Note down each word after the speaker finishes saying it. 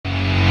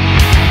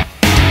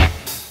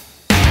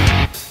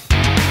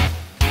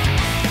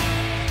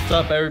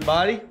What's up,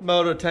 everybody?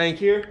 Moto Tank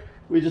here.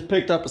 We just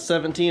picked up a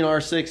 17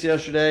 R6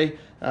 yesterday.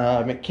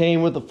 It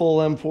came with the full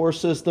M4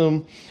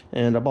 system,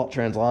 and I bought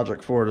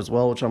Translogic for it as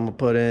well, which I'm gonna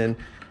put in.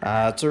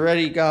 It's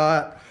already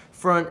got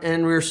front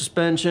and rear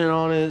suspension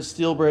on it,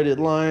 steel braided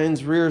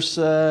lines, rear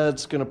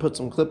sets. Gonna put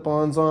some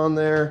clip-ons on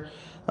there.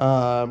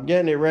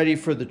 Getting it ready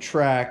for the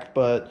track,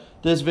 but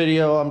this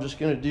video I'm just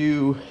gonna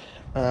do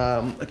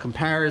a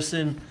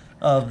comparison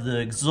of the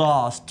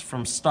exhaust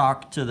from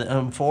stock to the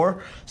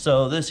M4.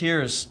 So this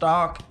here is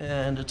stock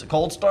and it's a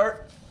cold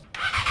start.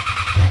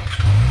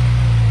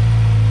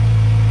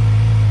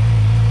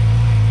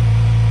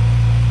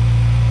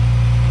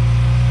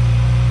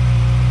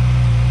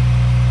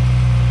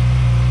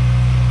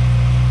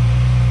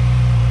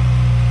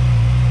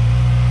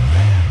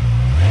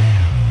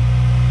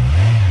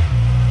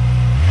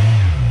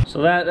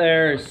 So that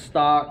there is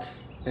stock,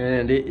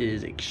 and it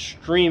is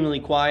extremely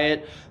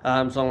quiet. So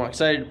I'm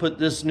excited to put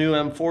this new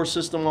M4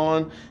 system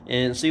on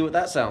and see what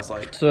that sounds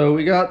like. So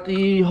we got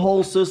the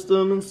whole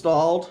system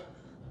installed.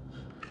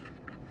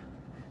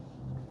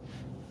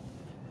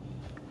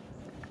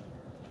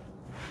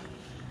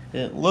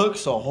 It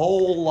looks a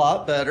whole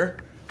lot better.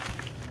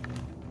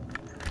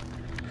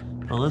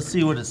 Well, let's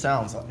see what it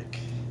sounds like.